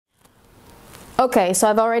Okay, so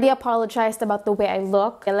I've already apologized about the way I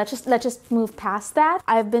look. Let's just move past that.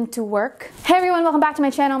 I've been to work. Hey everyone, welcome back to my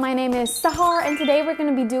channel. My name is Sahar, and today we're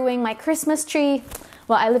gonna be doing my Christmas tree.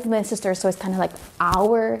 Well, I live with my sister, so it's kind of like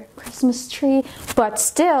our Christmas tree, but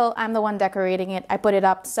still, I'm the one decorating it. I put it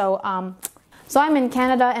up. So I'm in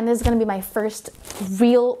Canada, and this is gonna be my first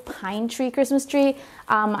real pine tree Christmas tree.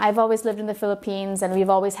 I've always lived in the Philippines, and we've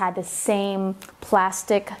always had the same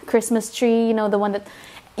plastic Christmas tree, you know, the one that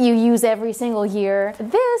you use every single year.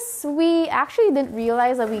 This, we actually didn't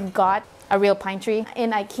realize that we got a real pine tree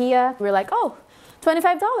in IKEA. We were like, oh,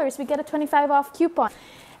 $25, we get a 25 off coupon.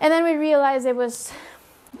 And then we realized it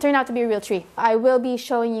turned out to be a real tree. I will be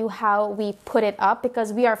showing you how we put it up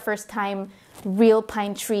because we are first time real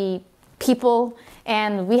pine tree people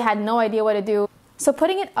and we had no idea what to do. So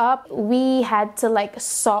putting it up, we had to like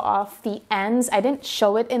saw off the ends. I didn't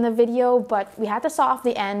show it in the video, but we had to saw off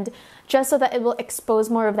the end just so that it will expose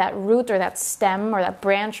more of that root or that stem or that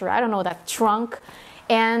branch or I don't know, that trunk.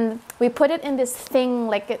 And we put it in this thing,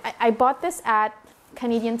 like I bought this at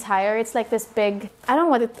Canadian Tire. It's like this big, I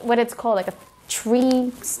don't know what it's called, like a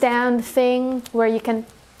tree stand thing where you can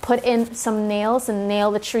put in some nails and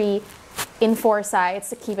nail the tree in 4 sides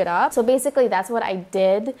to keep it up. So basically that's what I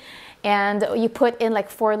did. And you put in like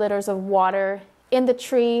 4 liters of water in the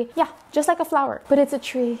tree. Yeah, just like a flower, but it's a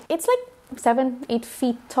tree. It's like 7-8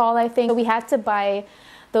 feet tall, I think. So we had to buy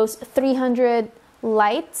those 300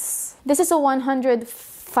 lights. This is a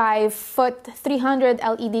 105-foot 300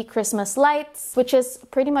 LED Christmas lights, which is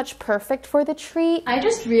pretty much perfect for the tree. I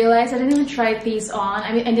just realized I didn't even try these on.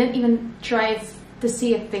 I mean, I didn't even try to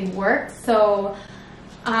see if they work. So,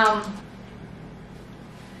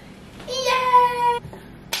 yay!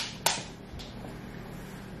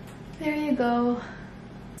 There you go.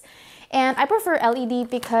 And I prefer LED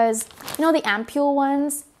because, you know, the ampule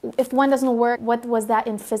ones, if one doesn't work, what was that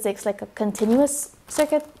in physics? Like a continuous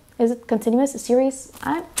circuit? Is it continuous? A series?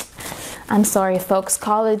 I'm sorry, folks.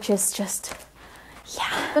 College is just,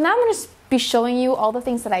 yeah. So now I'm going to be showing you all the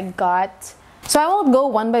things that I got. So I won't go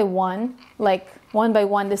one by one, like one by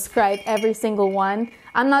one, describe every single one.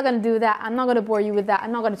 I'm not going to do that. I'm not going to bore you with that.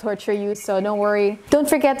 I'm not going to torture you, so don't worry. Don't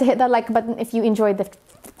forget to hit that like button if you enjoyed the...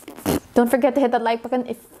 Don't forget to hit that like button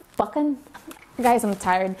if... Guys, I'm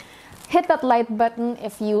tired. Hit that like button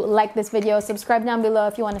if you like this video. Subscribe down below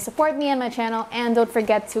if you want to support me and my channel. And don't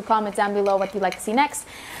forget to comment down below what you'd like to see next.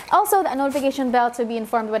 Also, that notification bell to be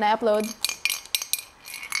informed when I upload.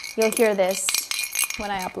 You'll hear this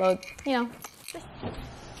when I upload. You know.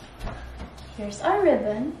 Here's our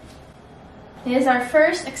ribbon. It is our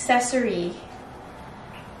first accessory.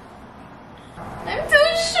 I'm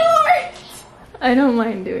too short! I don't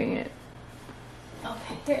mind doing it.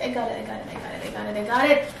 Okay, here, I got it.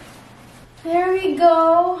 There we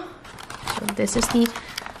go. So this is the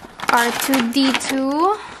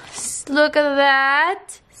R2-D2. Look at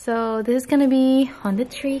that. So this is gonna be on the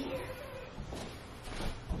tree.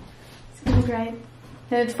 It's gonna grind.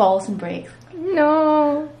 Then it falls and breaks.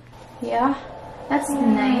 No. Yeah, that's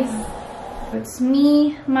nice. It's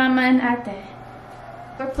me, Mama, and Ate.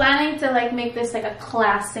 We're planning to like make this like a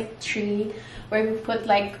classic tree where we put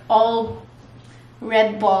like all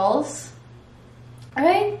red balls,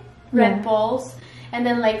 right? Red balls, and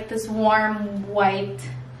then like this warm white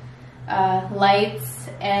lights,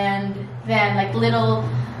 and then like little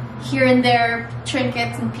here and there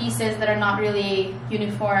trinkets and pieces that are not really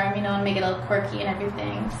uniform, you know, and make it a little quirky and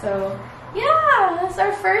everything. So yeah, that's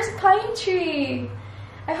our first pine tree.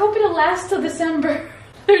 I hope it'll last till December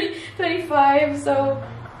 2025, so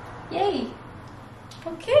yay.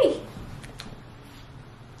 Okay.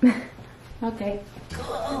 Okay.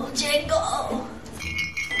 Go, Jay, go!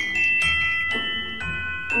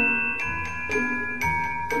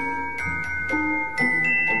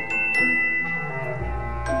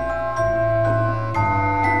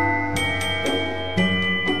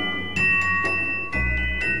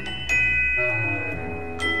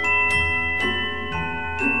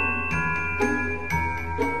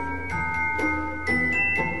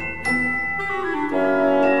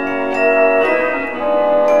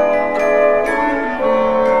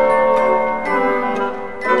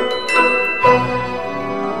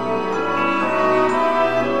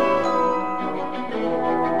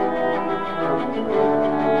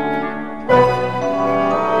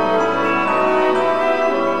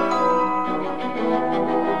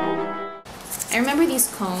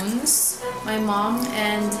 Cones. My mom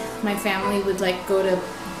and my family would like go to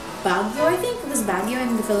Baguio, I think it was Baguio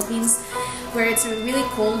in the Philippines, where it's really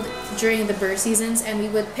cold during the bird seasons, and we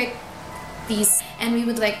would pick these and we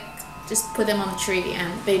would like just put them on the tree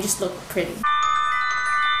and they just look pretty.